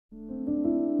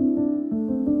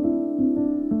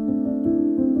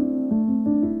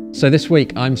So this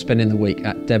week I'm spending the week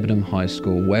at Debenham High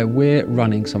School, where we're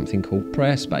running something called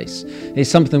Prayer Space. It's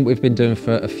something we've been doing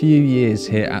for a few years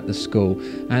here at the school,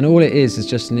 and all it is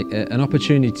just an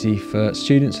opportunity for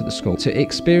students at the school to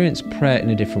experience prayer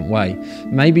in a different way.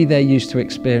 Maybe they're used to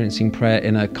experiencing prayer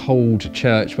in a cold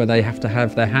church where they have to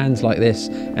have their hands like this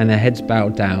and their heads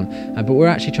bowed down, but we're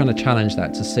actually trying to challenge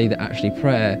that to see that actually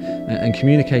prayer and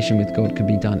communication with God can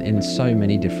be done in so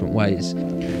many different ways.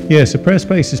 Yeah, so Prayer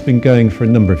Space has been going for a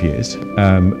number of years,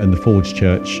 and the Forge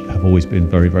Church have always been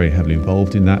very, very heavily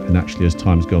involved in that, and actually as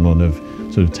time's gone on have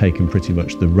sort of taken pretty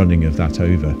much the running of that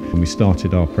over. When we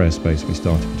started our Prayer Space, we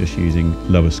started just using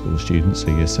lower school students, so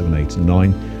years 7, 8 and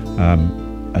 9,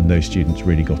 and those students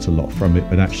really got a lot from it.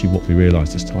 But actually what we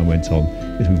realised as time went on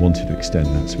is we wanted to extend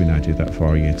that, so we now do that for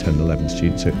our year 10 and 11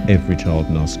 students. So every child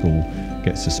in our school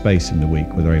gets a space in the week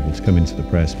where they're able to come into the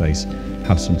prayer space,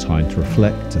 have some time to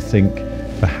reflect, to think,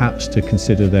 perhaps to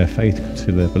consider their faith,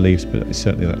 consider their beliefs, but it's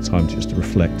certainly that time just to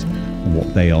reflect on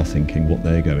what they are thinking, what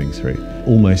they're going through.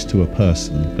 Almost to a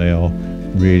person, they are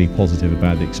really positive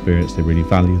about the experience, they really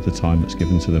value the time that's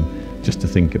given to them just to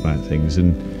think about things.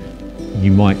 And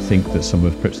you might think that some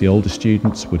of perhaps the older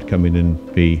students would come in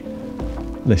and be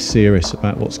less serious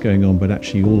about what's going on, but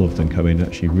actually all of them come in and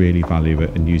actually really value it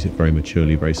and use it very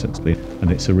maturely, very sensibly. And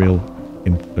it's a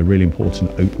really important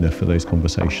opener for those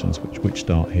conversations which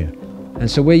start here. And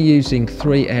so we're using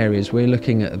 3 areas. We're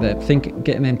looking at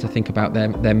getting them to think about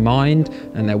their mind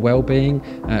and their well-being.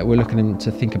 We're looking at them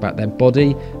to think about their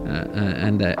body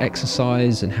and their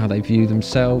exercise and how they view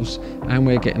themselves. And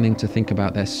we're getting them to think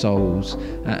about their souls.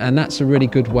 And that's a really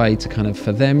good way to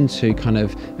for them to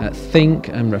think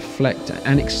and reflect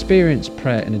and experience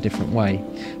prayer in a different way.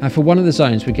 For one of the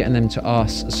zones, we're getting them to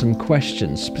ask some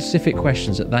questions, specific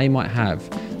questions that they might have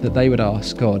that they would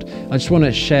ask God. I just want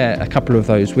to share a couple of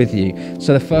those with you.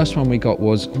 So the first one we got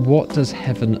was, what does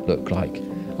heaven look like?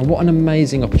 And what an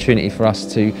amazing opportunity for us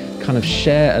to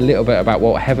share a little bit about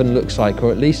what heaven looks like,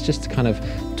 or at least just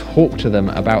to talk to them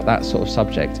about that sort of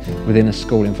subject within a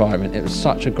school environment. It was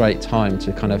such a great time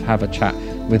to have a chat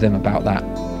with them about that.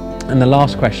 And the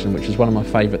last question, which is one of my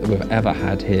favourite that we've ever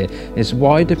had here, is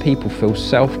why do people feel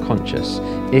self-conscious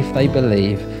if they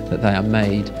believe that they are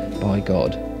made by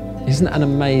God? Isn't that an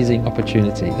amazing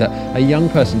opportunity that a young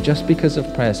person, just because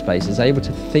of Prayer Space, is able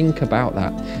to think about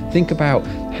that, think about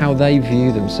how they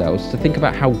view themselves, to think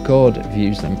about how God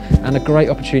views them, and a great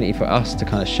opportunity for us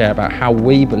to share about how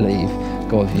we believe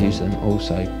God views them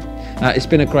also. It's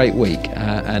been a great week,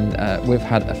 and we've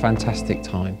had a fantastic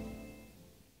time.